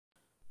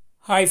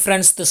Hi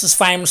friends, this is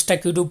 5 Minutes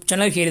Tech YouTube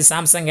channel. Here is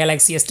Samsung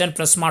Galaxy S10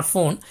 Plus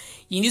smartphone.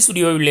 In this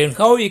video, we will learn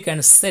how you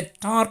can set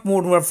dark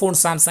mode on your phone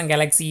Samsung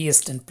Galaxy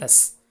S10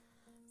 Plus.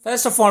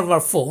 First of all, your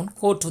phone,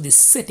 go to the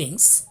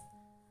settings.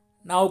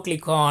 Now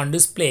click on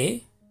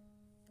display.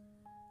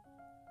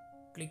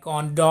 Click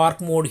on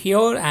dark mode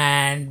here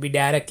and be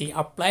directly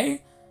applied.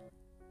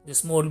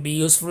 This mode will be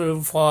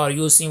useful for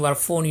using your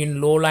phone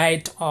in low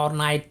light or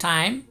night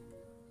time.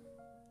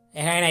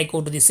 And I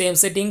go to the same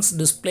settings,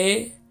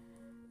 display.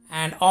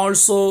 And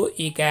also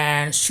you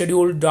can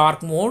schedule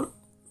dark mode.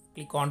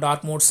 Click on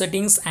dark mode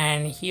settings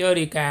and here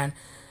you can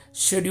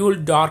schedule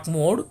dark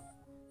mode.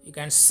 You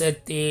can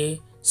set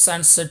the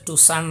sunset to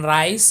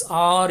sunrise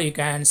or you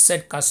can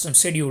set custom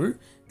schedule.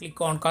 Click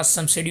on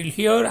custom schedule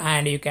here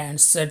and you can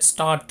set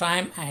start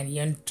time and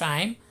end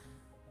time.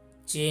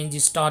 Change the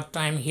start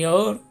time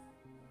here.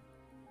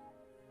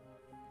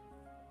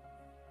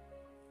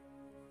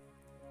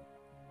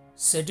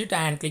 Set it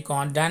and click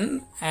on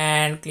done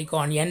and click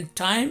on end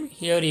time.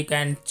 Here you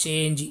can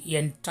change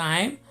end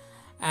time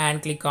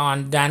and click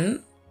on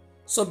done.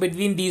 So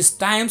between these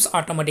times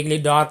automatically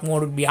dark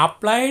mode will be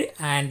applied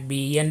and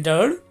be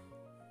entered.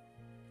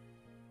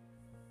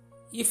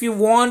 If you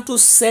want to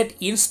set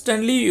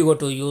instantly, you go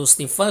to use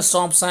the first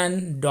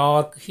option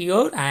dark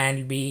here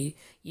and be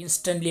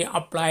instantly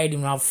applied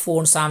in your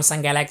phone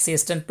Samsung Galaxy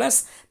S10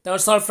 Plus.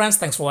 That's all friends.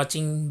 Thanks for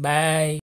watching. Bye.